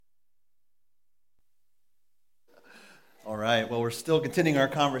right, well, we're still continuing our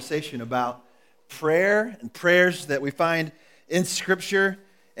conversation about prayer and prayers that we find in Scripture.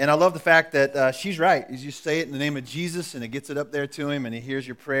 And I love the fact that she's right. You just say it in the name of Jesus, and it gets it up there to him, and he hears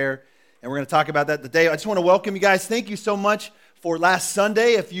your prayer. And we're going to talk about that today. I just want to welcome you guys. Thank you so much for last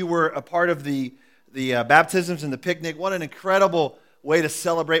Sunday. If you were a part of the baptisms and the picnic, what an incredible way to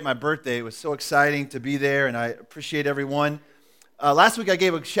celebrate my birthday. It was so exciting to be there, and I appreciate everyone. Last week I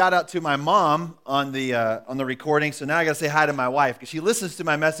gave a shout out to my mom on the recording, so now I got to say hi to my wife because she listens to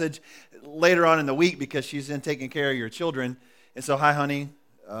my message later on in the week because she's in taking care of your children. And so, hi, honey,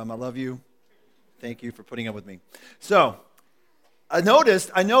 I love you. Thank you for putting up with me. So, I noticed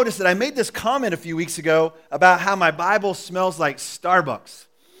that I made this comment a few weeks ago about how my Bible smells like Starbucks.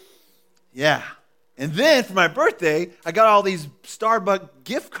 Yeah, and then for my birthday, I got all these Starbucks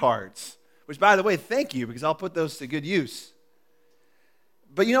gift cards, which, by the way, thank you because I'll put those to good use.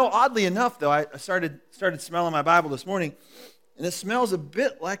 But you know, oddly enough, though, I started smelling my Bible this morning, and it smells a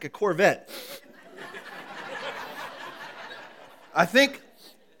bit like a Corvette. I think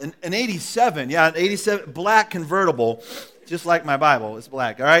an 87, an 87 black convertible, just like my Bible. It's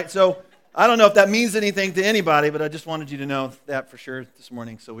black, all right? So I don't know if that means anything to anybody, but I just wanted you to know that for sure this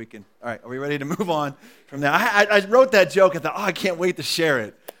morning so we can, all right, are we ready to move on from that? I wrote that joke. I thought, I can't wait to share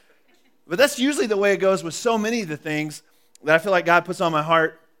it. But that's usually the way it goes with so many of the things that I feel like God puts on my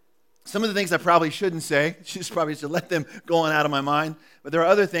heart. Some of the things I probably shouldn't say, just probably should let them go on out of my mind. But there are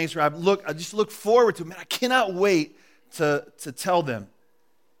other things where I just look forward to. Man, I cannot wait to tell them.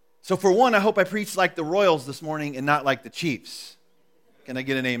 So for one, I hope I preach like the Royals this morning and not like the Chiefs. Can I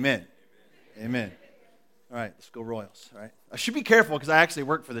get an amen? Amen. All right, let's go Royals. All right. I should be careful because I actually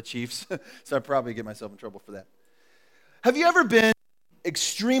work for the Chiefs, so I'd probably get myself in trouble for that. Have you ever been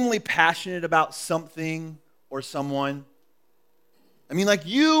extremely passionate about something or someone? I mean, like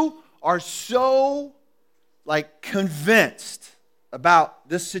you are so convinced about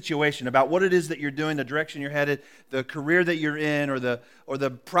this situation, about what it is that you're doing, the direction you're headed, the career that you're in, or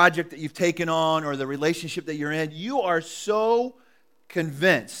the project that you've taken on, or the relationship that you're in. You are so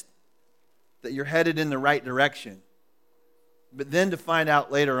convinced that you're headed in the right direction. But then to find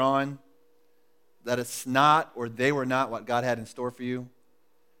out later on that it's not, or they were not what God had in store for you.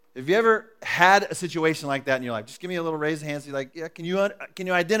 Have you ever had a situation like that in your life? Just give me a little raise of hands. You're like, yeah, can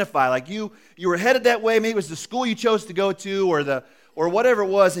you identify? Like you were headed that way. Maybe it was the school you chose to go to, or whatever it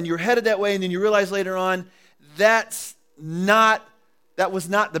was, and you were headed that way, and then you realize later on that was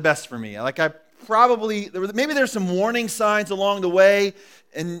not the best for me. Like maybe there's some warning signs along the way,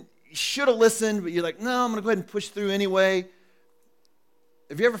 and you should have listened, but you're like, no, I'm going to go ahead and push through anyway.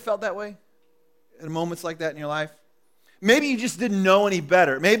 Have you ever felt that way in moments like that in your life? Maybe you just didn't know any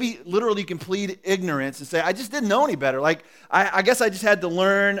better. Maybe literally you can plead ignorance and say, I just didn't know any better. Like, I guess I just had to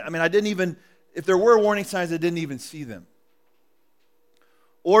learn. I mean, if there were warning signs, I didn't even see them.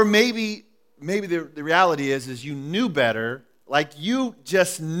 Or maybe the reality is you knew better, like you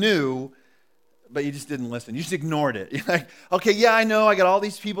just knew, but you just didn't listen. You just ignored it. You're like, okay, yeah, I know. I got all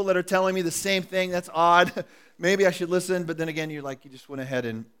these people that are telling me the same thing. That's odd. Maybe I should listen. But then again, you just went ahead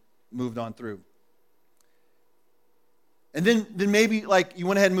and moved on through. And then maybe you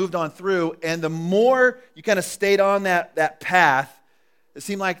went ahead and moved on through, and the more you kind of stayed on that path, it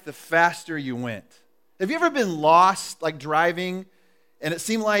seemed like the faster you went. Have you ever been lost, driving, and it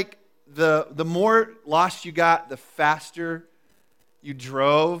seemed like the more lost you got, the faster you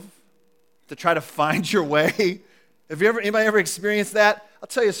drove to try to find your way? Anybody ever experienced that? I'll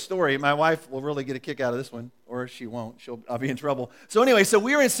tell you a story. My wife will really get a kick out of this one, or she won't. I'll be in trouble. So anyway,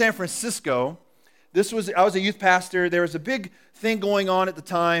 we were in San Francisco. I was a youth pastor. There was a big thing going on at the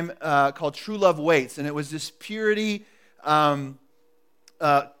time called True Love Waits, and it was this purity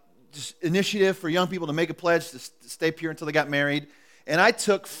just initiative for young people to make a pledge to stay pure until they got married. And I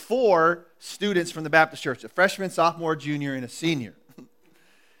took 4 students from the Baptist church, a freshman, sophomore, junior, and a senior.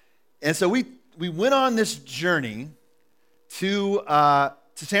 And so we went on this journey to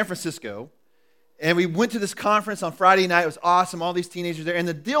San Francisco. And we went to this conference on Friday night. It was awesome, all these teenagers there. And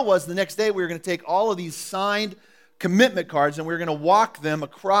the deal was the next day we were going to take all of these signed commitment cards and we were going to walk them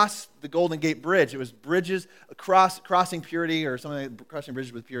across the Golden Gate Bridge. It was bridges, crossing purity or something like crossing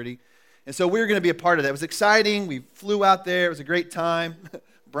bridges with purity. And so we were going to be a part of that. It was exciting. We flew out there. It was a great time.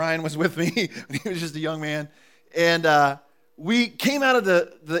 Brian was with me. He was just a young man. And we came out of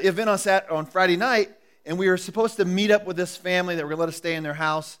the event on Friday night, and we were supposed to meet up with this family that were going to let us stay in their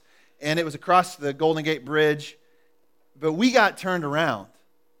house. And it was across the Golden Gate Bridge, but we got turned around,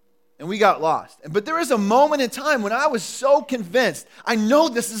 and we got lost. But there was a moment in time when I was so convinced, I know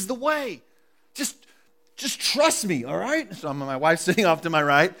this is the way. Just just trust me, all right? So my wife's sitting off to my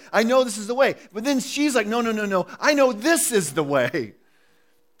right. I know this is the way. But then she's like, no. I know this is the way.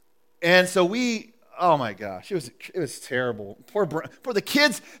 And so oh my gosh, it was terrible. Poor the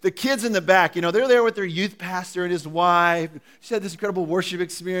kids in the back, they're there with their youth pastor and his wife. She had this incredible worship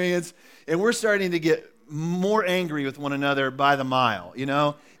experience, and we're starting to get more angry with one another by the mile,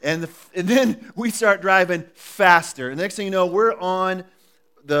 And then we start driving faster. And the next thing you know, we're on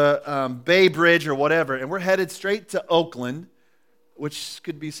the Bay Bridge or whatever, and we're headed straight to Oakland, which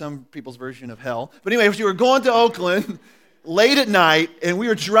could be some people's version of hell. But anyway, we were going to Oakland late at night, and we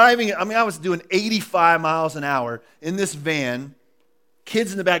were driving. I was doing 85 miles an hour in this van.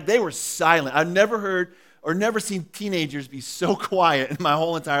 Kids in the back, they were silent. I've never heard or never seen teenagers be so quiet in my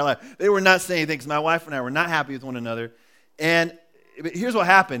whole entire life. They were not saying anything because my wife and I were not happy with one another. And here's what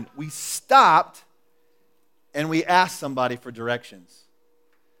happened. We stopped, and we asked somebody for directions.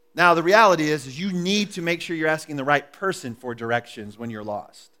 Now, the reality is you need to make sure you're asking the right person for directions when you're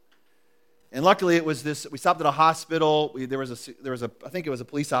lost. And luckily, it was this. We stopped at a hospital. There was I think it was a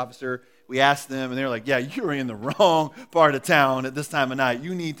police officer. We asked them, and they were like, "Yeah, you were in the wrong part of town at this time of night.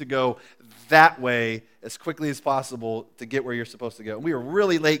 You need to go that way as quickly as possible to get where you're supposed to go." And we were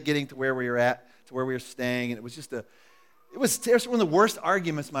really late getting to where we were at, to where we were staying, and it was one of the worst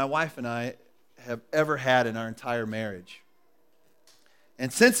arguments my wife and I have ever had in our entire marriage.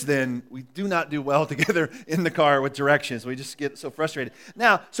 And since then, we do not do well together in the car with directions. We just get so frustrated.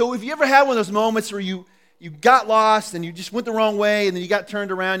 Now, so if you ever had one of those moments where you got lost and you just went the wrong way and then you got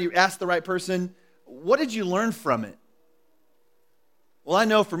turned around, you asked the right person, what did you learn from it? Well, I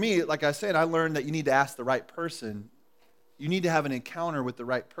know for me, like I said, I learned that you need to ask the right person. You need to have an encounter with the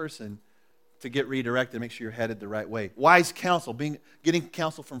right person to get redirected and make sure you're headed the right way. Wise counsel, getting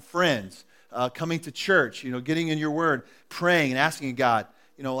counsel from friends, coming to church, getting in your word, praying and asking God,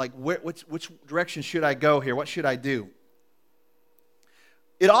 which direction should I go here? What should I do?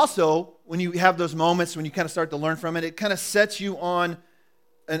 It also, when you have those moments, when you kind of start to learn from it, it kind of sets you on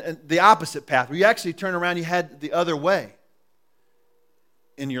the opposite path, where you actually turn around, you head the other way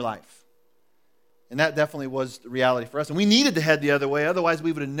in your life. And that definitely was the reality for us. And we needed to head the other way, otherwise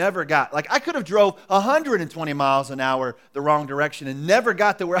we would have never got. I could have drove 120 miles an hour the wrong direction and never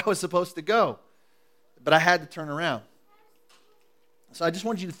got to where I was supposed to go. But I had to turn around. So I just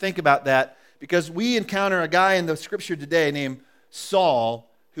want you to think about that, because we encounter a guy in the scripture today named Saul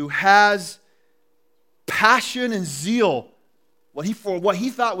who has passion and zeal for what he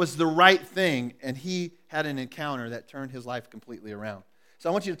thought was the right thing, and he had an encounter that turned his life completely around. So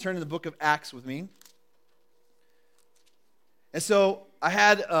I want you to turn to the book of Acts with me. And so I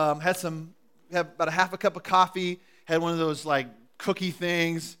had about a half a cup of coffee, had one of those cookie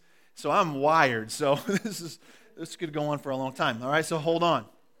things. So I'm wired. So this could go on for a long time. All right, so hold on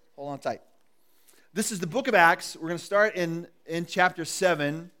tight. This is the book of Acts. We're going to start in chapter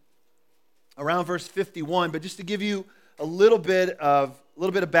 7, around verse 51. But just to give you a little bit of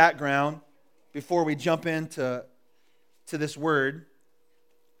background before we jump into this word.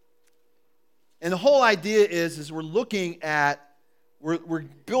 And the whole idea is we're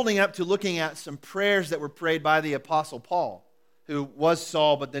building up to looking at some prayers that were prayed by the Apostle Paul, who was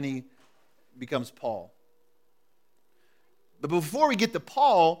Saul, but then he becomes Paul. But before we get to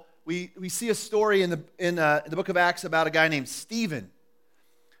Paul, we see a story in the book of Acts about a guy named Stephen.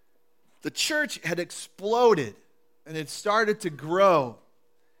 The church had exploded, and it started to grow,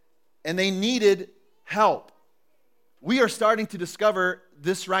 and they needed help. We are starting to discover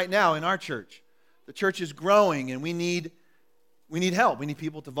this right now in our church. The church is growing, and we need help. We need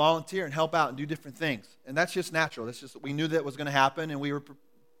people to volunteer and help out and do different things. And that's just natural. We knew that was going to happen, and we were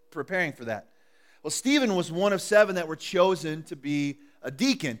preparing for that. Well, Stephen was one of 7 that were chosen to be a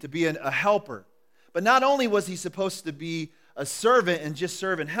deacon, to be a helper. But not only was he supposed to be a servant and just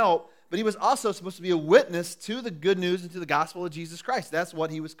serve and help, but he was also supposed to be a witness to the good news and to the gospel of Jesus Christ. That's what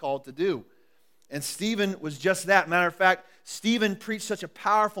he was called to do. And Stephen was just that. Matter of fact, Stephen preached such a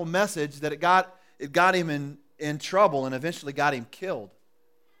powerful message that it got him in trouble and eventually got him killed,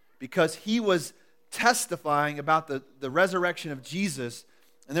 because he was testifying about the resurrection of Jesus,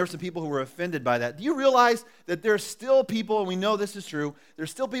 and there were some people who were offended by that. Do you realize that there are still people, and we know this is true,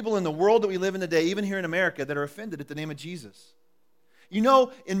 there's still people in the world that we live in today, even here in America, that are offended at the name of Jesus?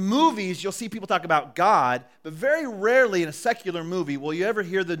 In movies, you'll see people talk about God, but very rarely in a secular movie will you ever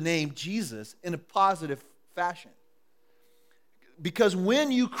hear the name Jesus in a positive fashion. Because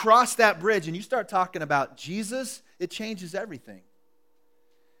when you cross that bridge and you start talking about Jesus, it changes everything.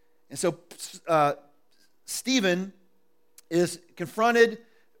 And so Stephen is confronted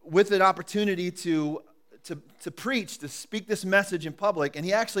with an opportunity to preach, to speak this message in public, and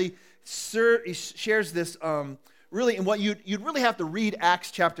he actually he shares this really in what you'd really have to read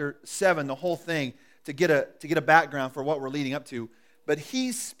Acts chapter 7, the whole thing, to get a background for what we're leading up to. But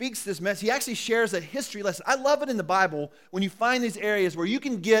he speaks this message. He actually shares a history lesson. I love it in the Bible when you find these areas where you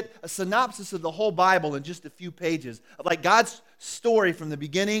can get a synopsis of the whole Bible in just a few pages of like God's story from the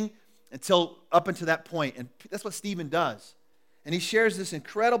beginning until up until that point. And that's what Stephen does. And he shares this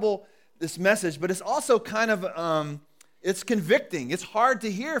message, but it's also kind of, it's convicting. It's hard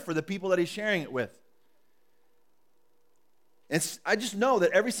to hear for the people that he's sharing it with. I just know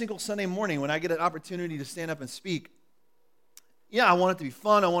that every single Sunday morning when I get an opportunity to stand up and speak, yeah, I want it to be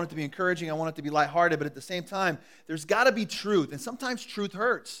fun, I want it to be encouraging, I want it to be lighthearted, but at the same time, there's got to be truth, and sometimes truth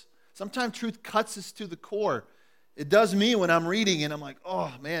hurts. Sometimes truth cuts us to the core. It does me when I'm reading, and I'm like,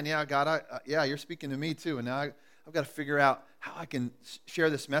 oh, man, yeah, God, you're speaking to me too, and now I've got to figure out how I can share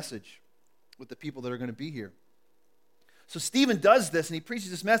this message with the people that are going to be here. So Stephen does this, and he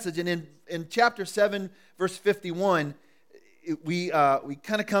preaches this message, and in chapter 7, verse 51, we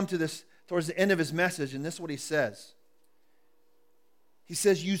kind of come to this towards the end of his message, and this is what he says. He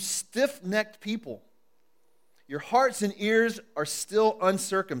says, you stiff-necked people, your hearts and ears are still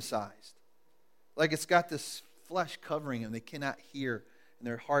uncircumcised. Like it's got this flesh covering them. They cannot hear, and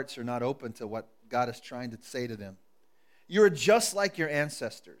their hearts are not open to what God is trying to say to them. You are just like your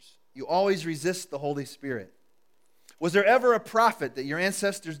ancestors. You always resist the Holy Spirit. Was there ever a prophet that your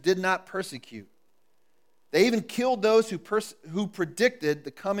ancestors did not persecute? They even killed those who predicted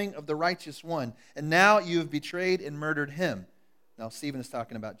the coming of the righteous one, and now you have betrayed and murdered him. Now, Stephen is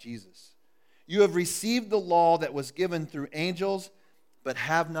talking about Jesus. You have received the law that was given through angels, but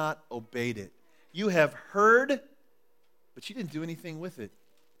have not obeyed it. You have heard, but you didn't do anything with it.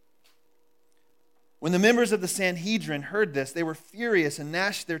 When the members of the Sanhedrin heard this, they were furious and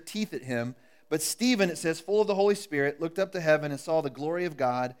gnashed their teeth at him. But Stephen, it says, full of the Holy Spirit, looked up to heaven and saw the glory of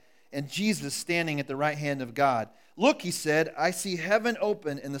God and Jesus standing at the right hand of God. Look, he said, I see heaven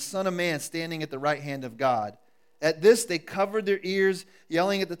open and the Son of Man standing at the right hand of God. At this, they covered their ears,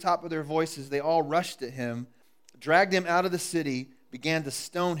 yelling at the top of their voices. They all rushed at him, dragged him out of the city, began to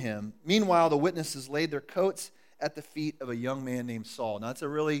stone him. Meanwhile, the witnesses laid their coats at the feet of a young man named Saul. Now, it's a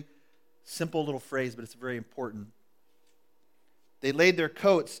really simple little phrase, but it's very important. They laid their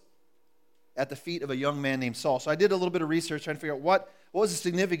coats at the feet of a young man named Saul. So I did a little bit of research trying to figure out what was the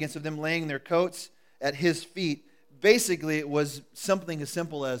significance of them laying their coats at his feet. Basically, it was something as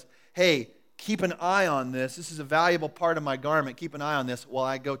simple as, hey, keep an eye on this. This is a valuable part of my garment. Keep an eye on this while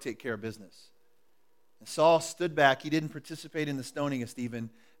I go take care of business. And Saul stood back. He didn't participate in the stoning of Stephen,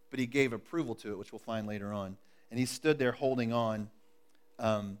 but he gave approval to it, which we'll find later on. And he stood there holding on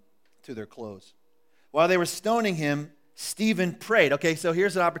to their clothes. While they were stoning him, Stephen prayed. Okay, so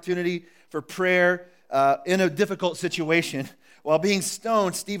here's an opportunity for prayer in a difficult situation. While being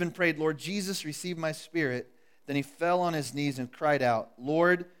stoned, Stephen prayed, Lord Jesus, receive my spirit. Then he fell on his knees and cried out,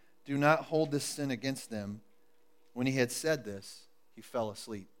 Lord, do not hold this sin against them. When he had said this, he fell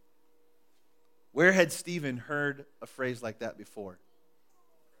asleep. Where had Stephen heard a phrase like that before?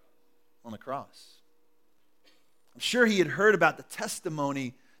 On the cross. I'm sure he had heard about the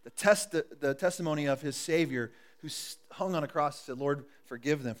testimony, the testimony of his Savior who hung on a cross and said, Lord,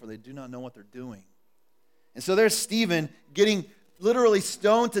 forgive them, for they do not know what they're doing. And so there's Stephen getting literally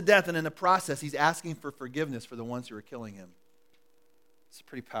stoned to death, and in the process, he's asking for forgiveness for the ones who are killing him. It's a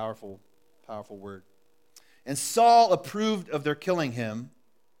pretty powerful word. And Saul approved of their killing him.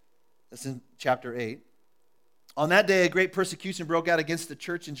 That's in chapter 8. On that day, a great persecution broke out against the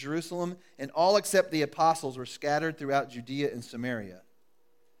church in Jerusalem, and all except the apostles were scattered throughout Judea and Samaria.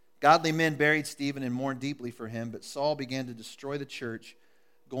 Godly men buried Stephen and mourned deeply for him, but Saul began to destroy the church.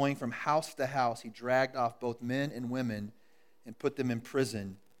 Going from house to house, he dragged off both men and women and put them in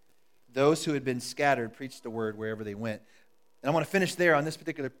prison. Those who had been scattered preached the word wherever they went. And I want to finish there on this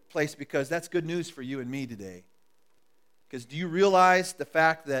particular place because that's good news for you and me today. Because do you realize the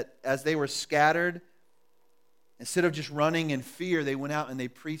fact that as they were scattered, instead of just running in fear, they went out and they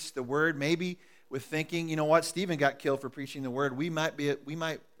preached the word, maybe with thinking, you know what, Stephen got killed for preaching the word. We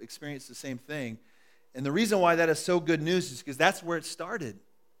might experience the same thing. And the reason why that is so good news is because that's where it started.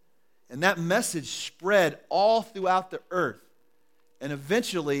 And that message spread all throughout the earth. And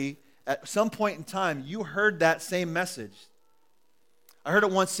eventually, at some point in time, you heard that same message. I heard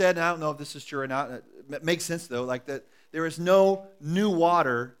it once said, and I don't know if this is true or not, it makes sense though, like that there is no new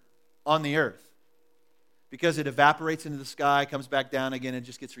water on the earth because it evaporates into the sky, comes back down again, and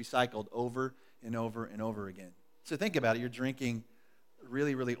just gets recycled over and over and over again. So think about it. You're drinking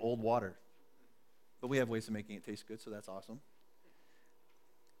really, really old water. But we have ways of making it taste good, so that's awesome.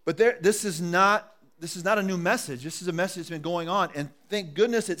 But this is not this is not a new message. This is a message that's been going on. And thank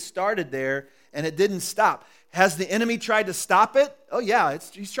goodness it started there and it didn't stop. Has the enemy tried to stop it? Oh yeah,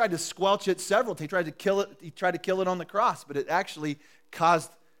 he's tried to squelch it several times. He tried to kill it. He tried to kill it on the cross, but it actually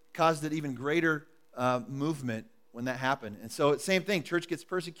caused it even greater movement when that happened. And so same thing. Church gets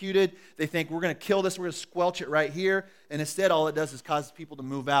persecuted. They think we're going to kill this. We're going to squelch it right here. And instead, all it does is cause people to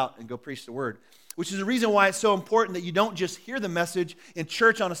move out and go preach the word. Which is the reason why it's so important that you don't just hear the message in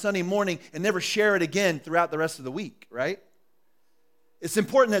church on a Sunday morning and never share it again throughout the rest of the week, right? It's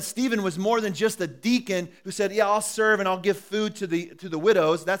important that Stephen was more than just a deacon who said, yeah, I'll serve and I'll give food to the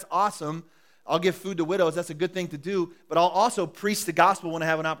widows. That's awesome. I'll give food to widows. That's a good thing to do. But I'll also preach the gospel when I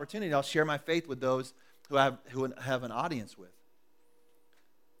have an opportunity. I'll share my faith with those who have an audience with.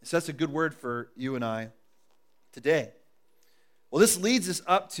 So that's a good word for you and I today. Well, this leads us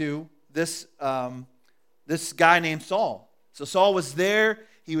up to this guy named Saul. So Saul was there.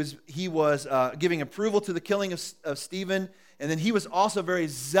 He was giving approval to the killing of Stephen. And then he was also very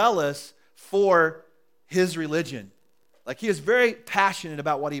zealous for his religion. Like he was very passionate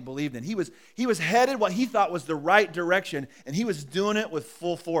about what he believed in. He was headed what he thought was the right direction, and he was doing it with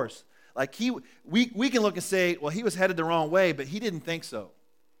full force. Like we can look and say, well, he was headed the wrong way, but he didn't think so.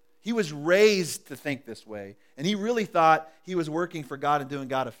 He was raised to think this way, and he really thought he was working for God and doing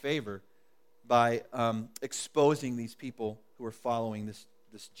God a favor by exposing these people who were following this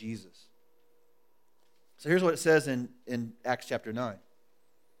Jesus. So here's what it says in Acts chapter 9.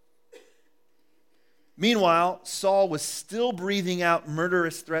 Meanwhile, Saul was still breathing out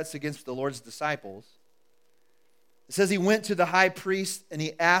murderous threats against the Lord's disciples. It says he went to the high priest and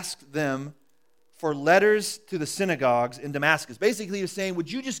he asked them for letters to the synagogues in Damascus. Basically, he was saying,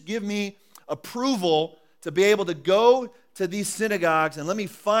 would you just give me approval to be able to go to these synagogues and let me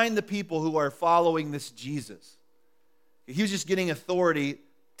find the people who are following this Jesus? He was just getting authority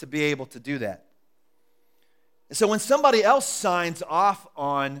to be able to do that. And so when somebody else signs off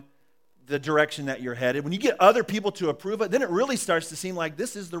on the direction that you're headed, when you get other people to approve it, then it really starts to seem like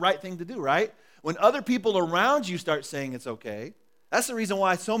this is the right thing to do, right? When other people around you start saying it's okay, that's the reason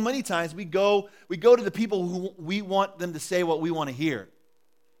why so many times we go to the people who we want them to say what we want to hear,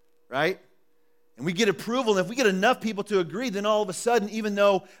 right? And we get approval, and if we get enough people to agree, then all of a sudden, even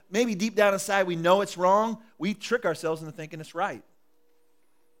though maybe deep down inside we know it's wrong, we trick ourselves into thinking it's right.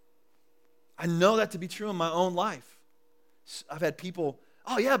 I know that to be true in my own life. I've had people,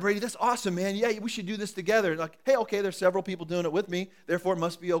 oh yeah, Brady, that's awesome, man. Yeah, we should do this together. Like, hey, okay, there's several people doing it with me, therefore it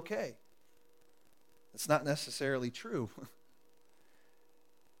must be okay. That's not necessarily true.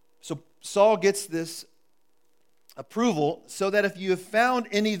 So Saul gets this approval so that if you have found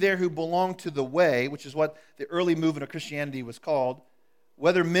any there who belong to the way, which is what the early movement of Christianity was called,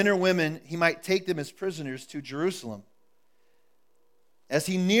 whether men or women, he might take them as prisoners to Jerusalem. As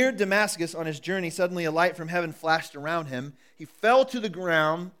he neared Damascus on his journey, suddenly a light from heaven flashed around him. He fell to the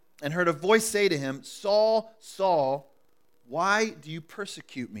ground and heard a voice say to him, Saul, Saul, why do you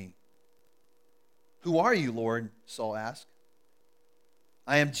persecute me? Who are you, Lord? Saul asked.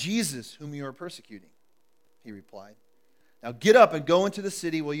 I am Jesus, whom you are persecuting, he replied. Now get up and go into the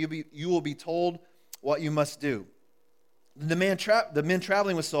city where you will be told what you must do. The men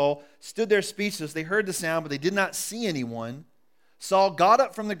traveling with Saul stood there speechless. They heard the sound, but they did not see anyone. Saul got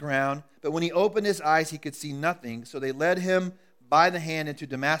up from the ground, but when he opened his eyes, he could see nothing. So they led him by the hand into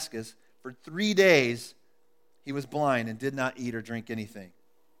Damascus. For 3 days, he was blind and did not eat or drink anything.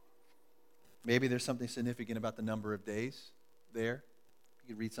 Maybe there's something significant about the number of days there.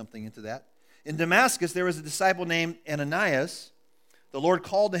 You could read something into that. In Damascus, there was a disciple named Ananias. The Lord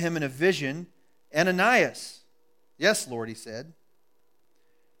called to him in a vision, Ananias. Yes, Lord, he said.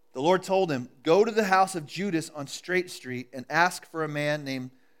 The Lord told him, go to the house of Judas on Straight Street and ask for a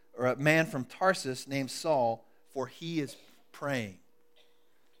man from Tarsus named Saul, for he is praying.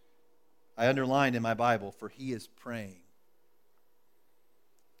 I underlined in my Bible, for he is praying.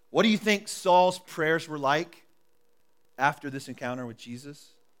 What do you think Saul's prayers were like after this encounter with Jesus?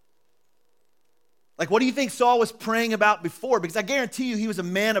 Like, what do you think Saul was praying about before? Because I guarantee you he was a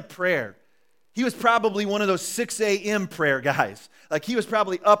man of prayer. He was probably one of those 6 a.m. prayer guys. Like he was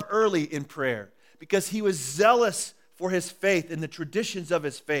probably up early in prayer because he was zealous for his faith and the traditions of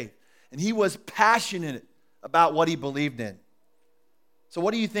his faith. And he was passionate about what he believed in. So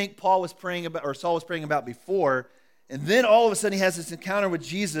what do you think Paul was praying about, or Saul was praying about before? And then all of a sudden he has this encounter with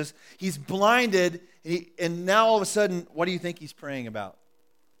Jesus. He's blinded, and now all of a sudden, what do you think he's praying about?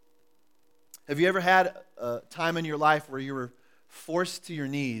 Have you ever had a time in your life where you were forced to your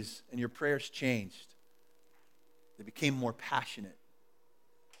knees and your prayers changed? They became more passionate,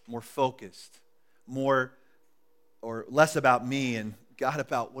 more focused, more or less about me and God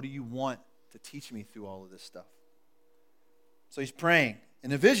about what do you want to teach me through all of this stuff. So he's praying.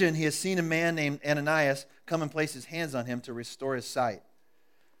 In a vision, he has seen a man named Ananias come and place his hands on him to restore his sight.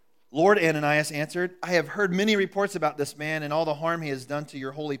 Lord, Ananias answered, I have heard many reports about this man and all the harm he has done to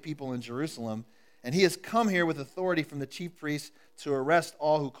your holy people in Jerusalem, and he has come here with authority from the chief priests to arrest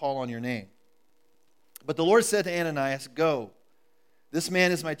all who call on your name. But the Lord said to Ananias, Go. This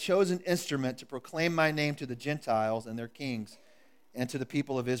man is my chosen instrument to proclaim my name to the Gentiles and their kings and to the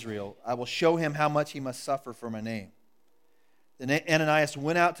people of Israel. I will show him how much he must suffer for my name. Then Ananias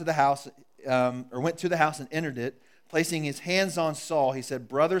went to the house and entered it. Placing his hands on Saul, he said,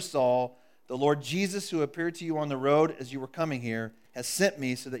 Brother Saul, the Lord Jesus, who appeared to you on the road as you were coming here, has sent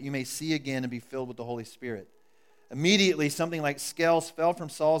me so that you may see again and be filled with the Holy Spirit. Immediately, something like scales fell from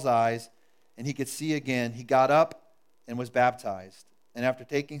Saul's eyes, and he could see again. He got up and was baptized. And after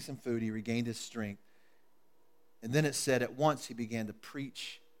taking some food, he regained his strength. And then it said, at once he began to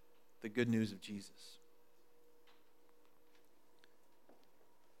preach the good news of Jesus.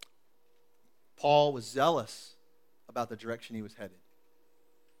 Paul was zealous about the direction he was headed.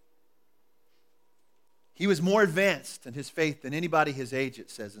 He was more advanced in his faith than anybody his age,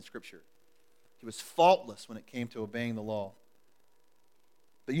 it says in Scripture. He was faultless when it came to obeying the law.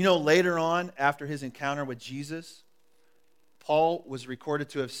 But later on, after his encounter with Jesus, Paul was recorded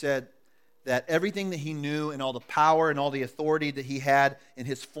to have said that everything that he knew and all the power and all the authority that he had in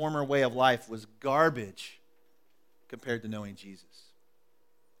his former way of life was garbage compared to knowing Jesus.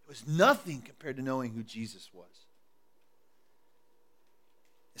 It was nothing compared to knowing who Jesus was.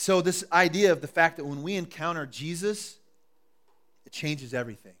 So this idea of the fact that when we encounter Jesus, it changes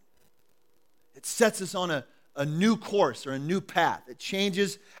everything. It sets us on a new course or a new path. It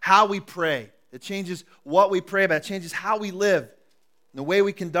changes how we pray. It changes what we pray about. It changes how we live and the way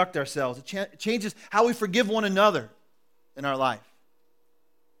we conduct ourselves. It changes how we forgive one another in our life.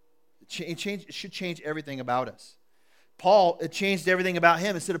 It should change everything about us. Paul, it changed everything about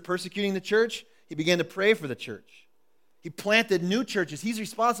him. Instead of persecuting the church, he began to pray for the church. He planted new churches. He's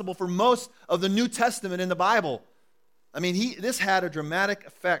responsible for most of the New Testament in the Bible. This had a dramatic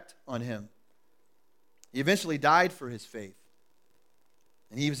effect on him. He eventually died for his faith.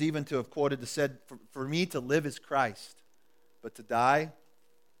 And he was even to have quoted said, for me to live is Christ, but to die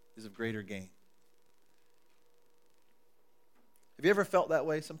is of greater gain. Have you ever felt that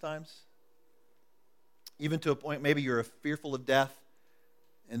way sometimes? Even to a point, maybe you're fearful of death,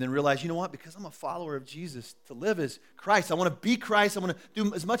 and then realize, because I'm a follower of Jesus, to live is Christ. I want to be Christ. I want to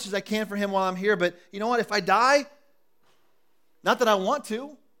do as much as I can for him while I'm here. But if I die, not that I want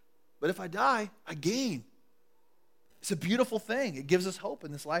to, but if I die, I gain. It's a beautiful thing. It gives us hope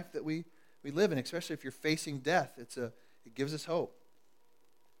in this life that we live in, especially if you're facing death. It gives us hope.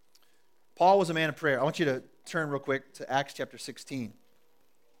 Paul was a man of prayer. I want you to turn real quick to Acts chapter 16. I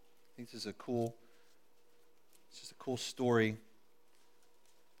think this is it's just a cool story.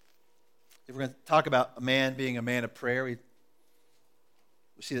 If we're going to talk about a man being a man of prayer, we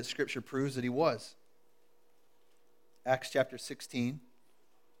see that Scripture proves that he was. Acts chapter 16,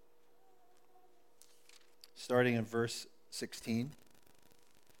 starting in verse 16.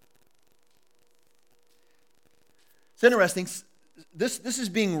 It's interesting. This is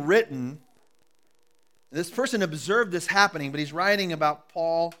being written. This person observed this happening, but he's writing about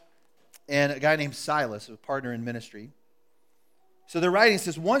Paul and a guy named Silas, a partner in ministry. So the writing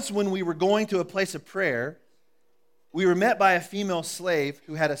says, once when we were going to a place of prayer, we were met by a female slave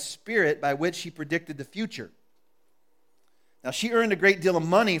who had a spirit by which she predicted the future. Now she earned a great deal of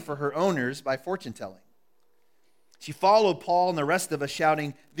money for her owners by fortune telling. She followed Paul and the rest of us,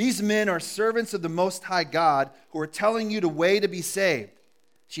 shouting, "These men are servants of the Most High God who are telling you the way to be saved."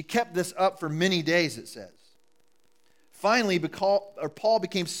 She kept this up for many days, it says. Finally, Paul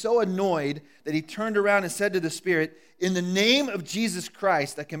became so annoyed that he turned around and said to the spirit, "In the name of Jesus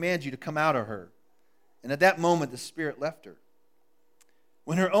Christ, I command you to come out of her." And at that moment, the spirit left her.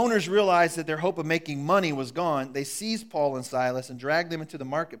 When her owners realized that their hope of making money was gone, they seized Paul and Silas and dragged them into the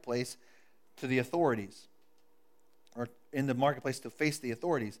marketplace to the authorities, or in the marketplace to face the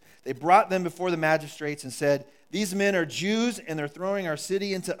authorities. They brought them before the magistrates and said, "These men are Jews, and they're throwing our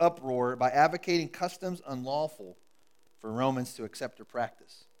city into uproar by advocating customs unlawful for Romans to accept or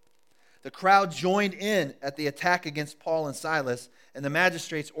practice." The crowd joined in at the attack against Paul and Silas, and the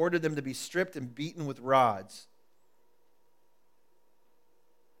magistrates ordered them to be stripped and beaten with rods.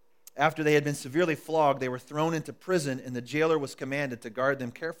 After they had been severely flogged, they were thrown into prison, and the jailer was commanded to guard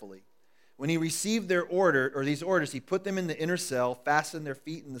them carefully. When he received these orders, he put them in the inner cell, fastened their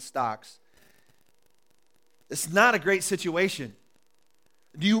feet in the stocks. It's not a great situation.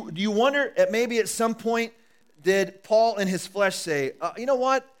 Do you wonder, maybe at some point, did Paul in his flesh say, you know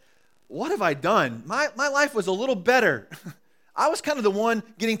what? what have I done? My life was a little better. I was kind of the one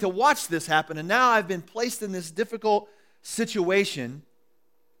getting to watch this happen, and now I've been placed in this difficult situation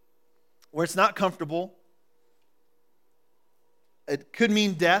where it's not comfortable. It could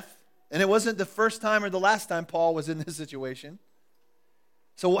mean death, and it wasn't the first time or the last time Paul was in this situation.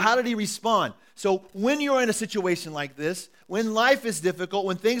 So how did he respond? So when you're in a situation like this, when life is difficult,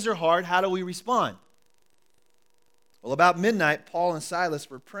 when things are hard, how do we respond? Well, about midnight, Paul and Silas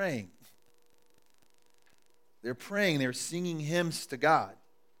were praying. They're praying, they're singing hymns to God.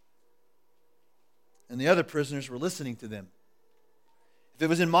 And the other prisoners were listening to them. If it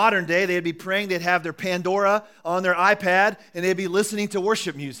was in modern day, they'd be praying, they'd have their Pandora on their iPad, and they'd be listening to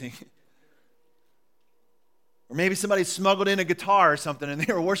worship music. Or maybe somebody smuggled in a guitar or something, and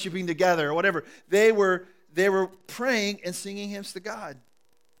they were worshiping together or whatever. They were praying and singing hymns to God.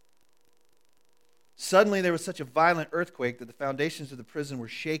 Suddenly, there was such a violent earthquake that the foundations of the prison were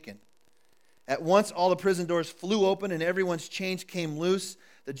shaken. At once, all the prison doors flew open, and everyone's chains came loose.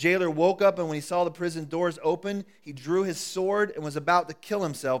 The jailer woke up, and when he saw the prison doors open, he drew his sword and was about to kill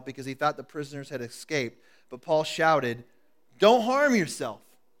himself because he thought the prisoners had escaped. But Paul shouted, "Don't harm yourself.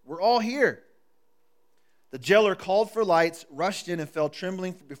 We're all here." The jailer called for lights, rushed in, and fell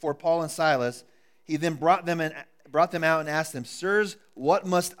trembling before Paul and Silas. He then brought them out and asked them, "Sirs, what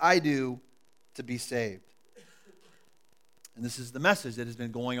must I do to be saved?" And this is the message that has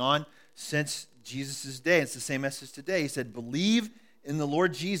been going on since Jesus' day. It's the same message today. He said, "Believe in the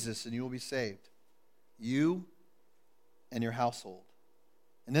Lord Jesus and you will be saved, you and your household."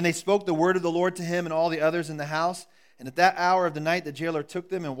 And then they spoke the word of the Lord to him and all the others in the house. And at that hour of the night, the jailer took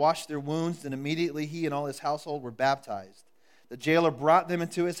them and washed their wounds. And immediately he and all his household were baptized. The jailer brought them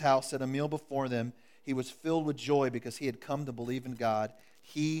into his house, set a meal before them. He was filled with joy because he had come to believe in God,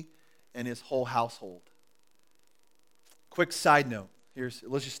 he and his whole household. Quick side note.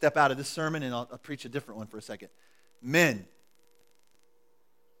 Let's just step out of this sermon and I'll preach a different one for a second. Men,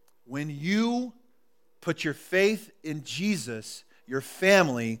 when you put your faith in Jesus, your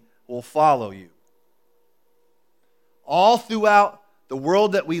family will follow you. All throughout the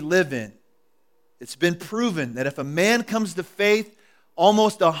world that we live in, it's been proven that if a man comes to faith,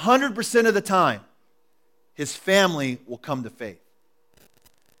 almost 100% of the time, his family will come to faith.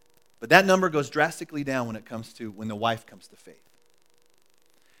 But that number goes drastically down when the wife comes to faith.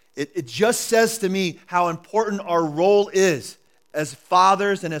 It just says to me how important our role is as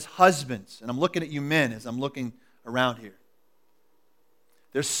fathers and as husbands. And I'm looking at you men as I'm looking around here.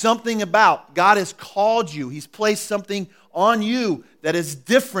 There's something about God has called you. He's placed something on you that is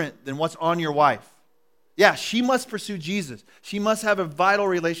different than what's on your wife. Yeah, she must pursue Jesus. She must have a vital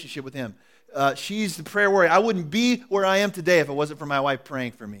relationship with him. She's the prayer warrior. I wouldn't be where I am today if it wasn't for my wife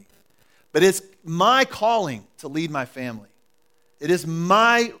praying for me. But it's my calling to lead my family. It is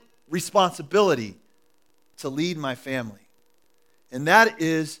my responsibility to lead my family. And that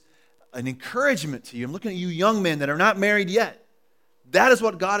is an encouragement to you. I'm looking at you young men that are not married yet. That is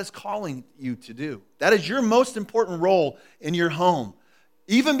what God is calling you to do. That is your most important role in your home.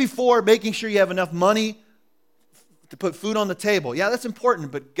 Even before making sure you have enough money to put food on the table. Yeah, that's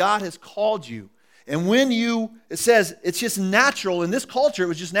important, but God has called you. And it says, it's just natural. In this culture, it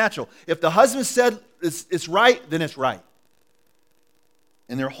was just natural. If the husband said it's right, then it's right.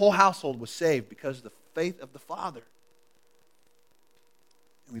 And their whole household was saved because of the faith of the father.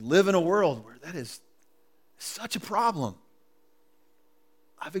 And we live in a world where that is such a problem.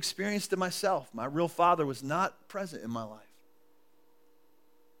 I've experienced it myself. My real father was not present in my life.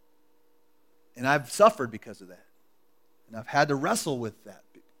 And I've suffered because of that. And I've had to wrestle with that.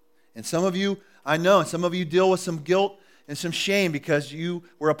 And some of you, I know, and some of you deal with some guilt and some shame because you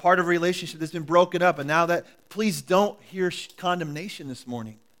were a part of a relationship that's been broken up. And now please don't hear condemnation this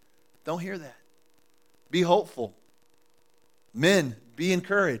morning. Don't hear that. Be hopeful. Men, be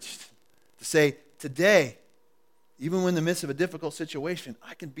encouraged to say, today, even when in the midst of a difficult situation,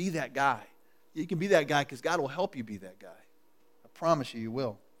 I can be that guy. You can be that guy because God will help you be that guy. I promise you, you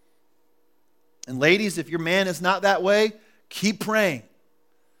will. And ladies, if your man is not that way, keep praying.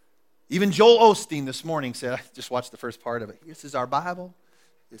 Even Joel Osteen this morning said, I just watched the first part of it. This is our Bible.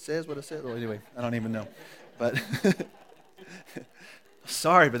 It says what it says. Well, anyway, I don't even know. But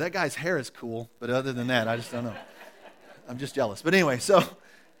sorry, but that guy's hair is cool. But other than that, I just don't know. I'm just jealous. But anyway,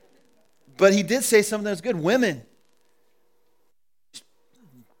 but he did say something that was good. Women,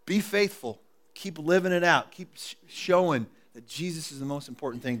 be faithful. Keep living it out. Keep showing that Jesus is the most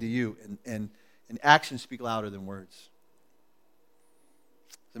important thing to you. And actions speak louder than words.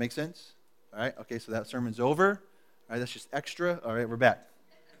 Does that make sense? All right. Okay, so that sermon's over. All right, that's just extra. All right, we're back.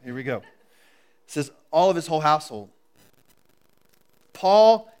 Here we go. It says, all of his whole household.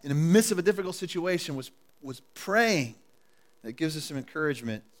 Paul, in the midst of a difficult situation, was praying. That gives us some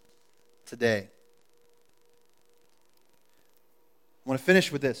encouragement today. I want to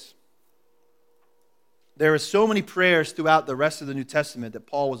finish with this. There are so many prayers throughout the rest of the New Testament that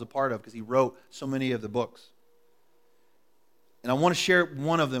Paul was a part of because he wrote so many of the books. And I want to share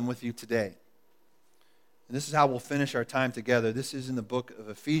one of them with you today. And this is how we'll finish our time together. This is in the book of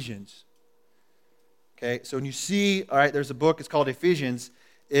Ephesians. Okay, so when you see, all right, there's a book, it's called Ephesians.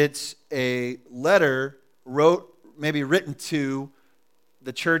 It's a letter maybe written to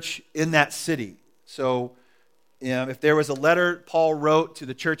the church in that city. So if there was a letter Paul wrote to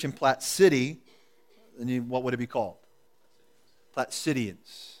the church in Platte City, then what would it be called? Platte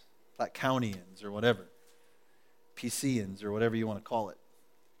Cityans, Platte Countyans, or whatever. PCians, or whatever you want to call it.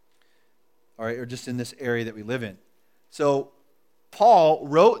 All right, or just in this area that we live in. So Paul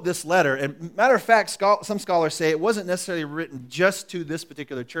wrote this letter, and matter of fact, some scholars say it wasn't necessarily written just to this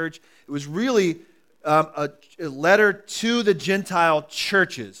particular church. It was really a letter to the Gentile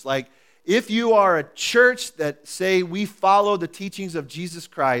churches. Like, if you are a church that say we follow the teachings of Jesus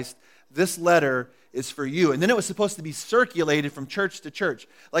Christ, this letter is for you. And then it was supposed to be circulated from church to church.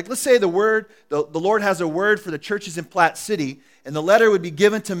 Like, let's say the Lord has a word for the churches in Platte City, and the letter would be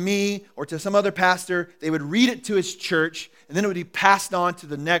given to me or to some other pastor. They would read it to his church, and then it would be passed on to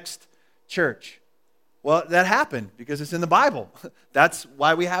the next church. Well, that happened because it's in the Bible. That's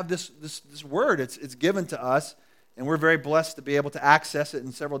why we have this word. It's given to us, and we're very blessed to be able to access it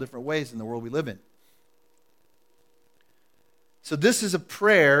in several different ways in the world we live in. So this is a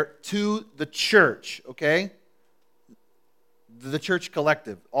prayer to the church, okay? The church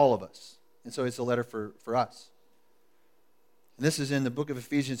collective, all of us. And so it's a letter for us. And this is in the book of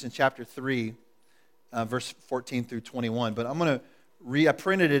Ephesians in chapter 3, verse 14 through 21. But I'm going to I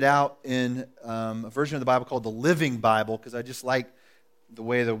printed it out in a version of the Bible called the Living Bible because I just like the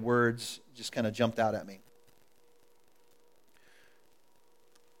way the words just kind of jumped out at me.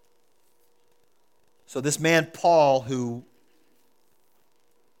 So this man, Paul, who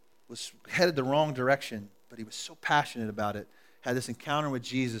was headed the wrong direction, but he was so passionate about it, had this encounter with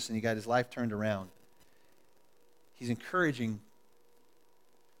Jesus, and he got his life turned around. He's encouraging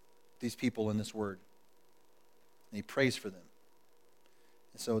these people in this word, and he prays for them.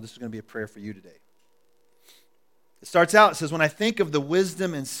 And so this is going to be a prayer for you today. It starts out, it says, when I think of the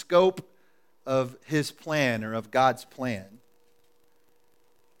wisdom and scope of his plan, or of God's plan,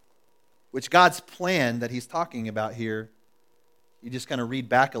 which God's plan that he's talking about here, you just kind of read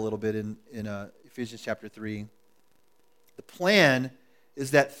back a little bit in Ephesians chapter 3. The plan is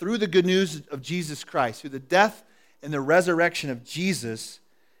that through the good news of Jesus Christ, through the death and the resurrection of Jesus,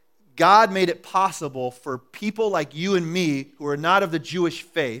 God made it possible for people like you and me, who are not of the Jewish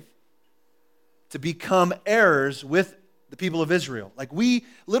faith, to become heirs with the people of Israel. Like,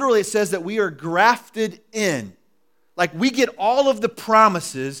 literally it says that we are grafted in. Like, we get all of the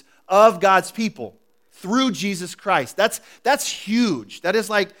promises of God's people through Jesus Christ. That's huge. That is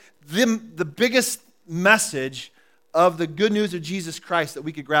like the biggest message of the good news of Jesus Christ that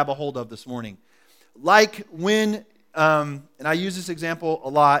we could grab a hold of this morning. Like when, and I use this example a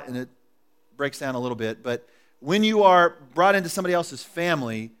lot, and it breaks down a little bit, but when you are brought into somebody else's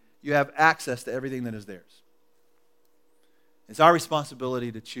family, you have access to everything that is theirs. It's our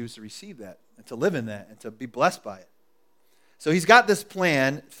responsibility to choose to receive that and to live in that and to be blessed by it. So he's got this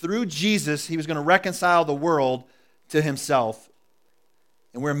plan. Through Jesus, he was going to reconcile the world to himself.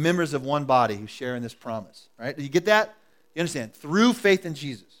 And we're members of one body who share in this promise. Right? Do you get that? You understand? Through faith in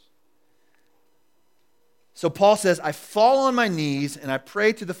Jesus. So Paul says, I fall on my knees and I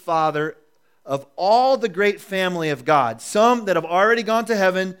pray to the Father of all the great family of God, some that have already gone to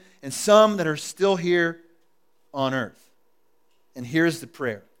heaven and some that are still here on earth. And here's the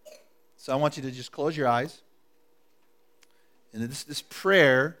prayer. So I want you to just close your eyes. And this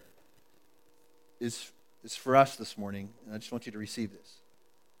prayer is for us this morning, and I just want you to receive this.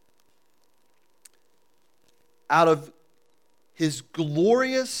 Out of his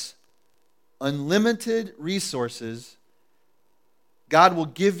glorious, unlimited resources, God will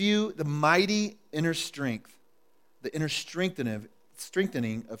give you the mighty inner strength, the inner strengthening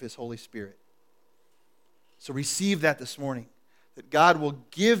of his Holy Spirit. So receive that this morning, that God will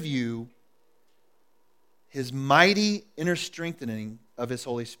give you his mighty inner strengthening of his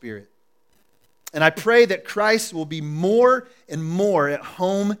Holy Spirit. And I pray that Christ will be more and more at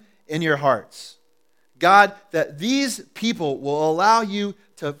home in your hearts. God, that these people will allow you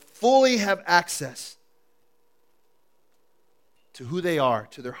to fully have access to who they are,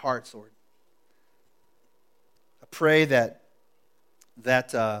 to their hearts, Lord. I pray that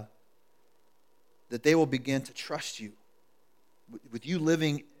they will begin to trust you, with you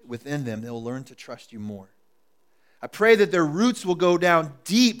living within them, they'll learn to trust you more. I pray that their roots will go down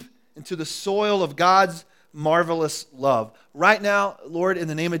deep into the soil of God's marvelous love. Right now, Lord, in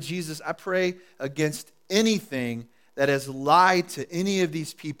the name of Jesus, I pray against anything that has lied to any of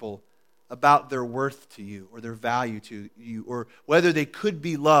these people about their worth to you or their value to you, or whether they could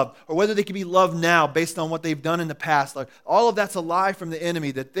be loved or whether they could be loved now based on what they've done in the past. Like, all of that's a lie from the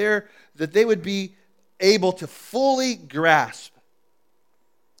enemy, that they would be able to fully grasp,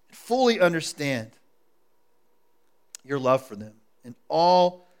 fully understand your love for them. And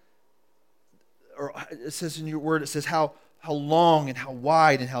all, or it says in your word, it says how long and how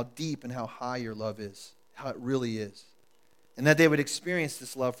wide and how deep and how high your love is, how it really is. And that they would experience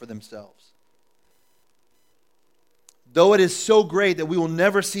this love for themselves. Though it is so great that we will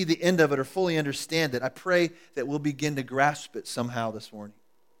never see the end of it or fully understand it, I pray that we'll begin to grasp it somehow this morning.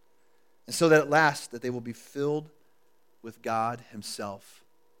 And so that at last, that they will be filled with God Himself.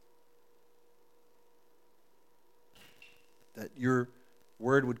 That your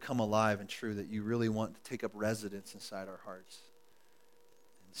word would come alive and true, that you really want to take up residence inside our hearts.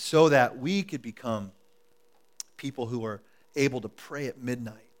 So that we could become people who are able to pray at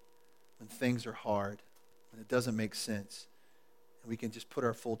midnight when things are hard, when it doesn't make sense. And we can just put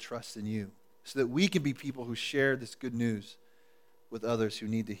our full trust in you, so that we can be people who share this good news with others who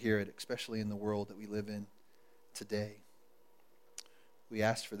need to hear it, especially in the world that we live in today. We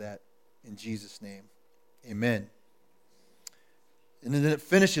ask for that in Jesus' name. Amen. And then it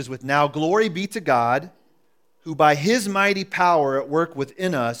finishes with, now glory be to God, who by His mighty power at work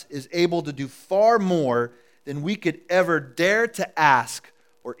within us is able to do far more than we could ever dare to ask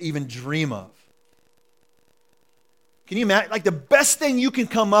or even dream of. Can you imagine? Like, the best thing you can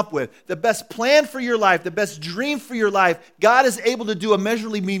come up with, the best plan for your life, the best dream for your life, God is able to do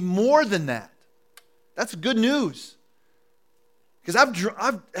immeasurably more than that. That's good news. Because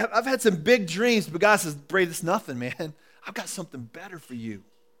I've had some big dreams, but God says, Brady, that's nothing, man. I've got something better for you.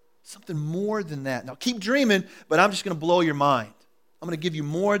 Something more than that. Now keep dreaming, but I'm just going to blow your mind. I'm going to give you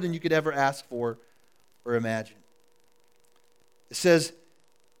more than you could ever ask for or imagine. It says,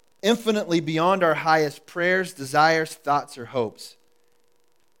 infinitely beyond our highest prayers, desires, thoughts, or hopes.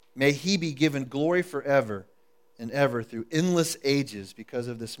 May He be given glory forever and ever through endless ages because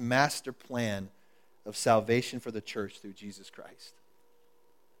of this master plan of salvation for the church through Jesus Christ.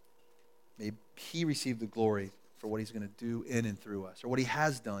 May He receive the glory for what He's going to do in and through us, or what He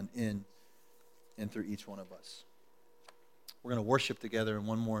has done in and through each one of us. We're going to worship together in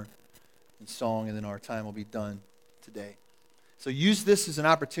one more song, and then our time will be done today. So use this as an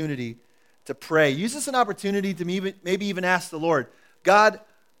opportunity to pray. Use this as an opportunity to maybe even ask the Lord, God,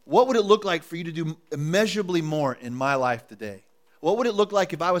 what would it look like for you to do immeasurably more in my life today? What would it look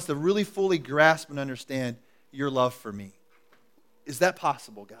like if I was to really fully grasp and understand your love for me? Is that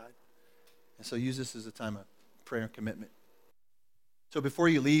possible, God? And so use this as a time of prayer and commitment. So before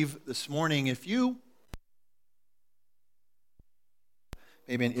you leave this morning, if you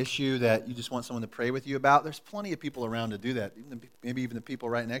maybe an issue that you just want someone to pray with you about, there's plenty of people around to do that. Maybe even the people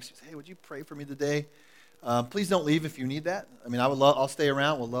right next to you say, hey, would you pray for me today? Please don't leave if you need that. I mean, I'll stay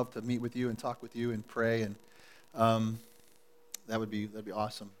around. We'll love to meet with you and talk with you and pray, and that'd be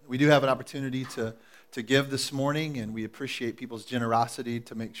awesome. We do have an opportunity to give this morning, and we appreciate people's generosity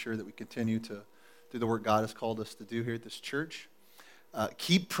to make sure that we continue to do the work God has called us to do here at this church.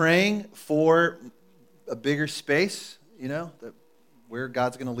 Keep praying for a bigger space, that where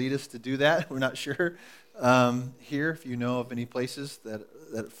God's going to lead us to do that. We're not sure here. If you know of any places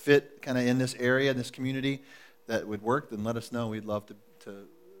that fit kind of in this area, in this community, that would work, then let us know. We'd love to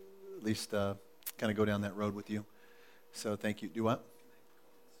at least kind of go down that road with you. So thank you. Do what?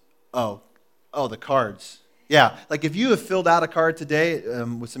 Oh, the cards. Yeah, like if you have filled out a card today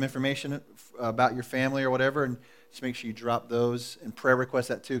with some information about your family or whatever, and just make sure you drop those, and prayer request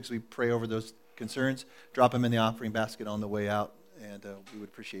that too, because we pray over those concerns. Drop them in the offering basket on the way out, and we would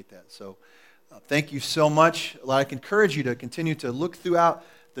appreciate that. So thank you so much. I'd like to encourage you to continue to look throughout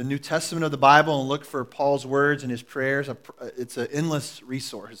the New Testament of the Bible and look for Paul's words and his prayers. It's an endless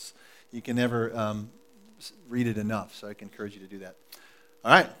resource. You can never read it enough, so I can encourage you to do that.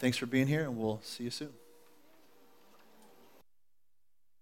 All right, thanks for being here, and we'll see you soon.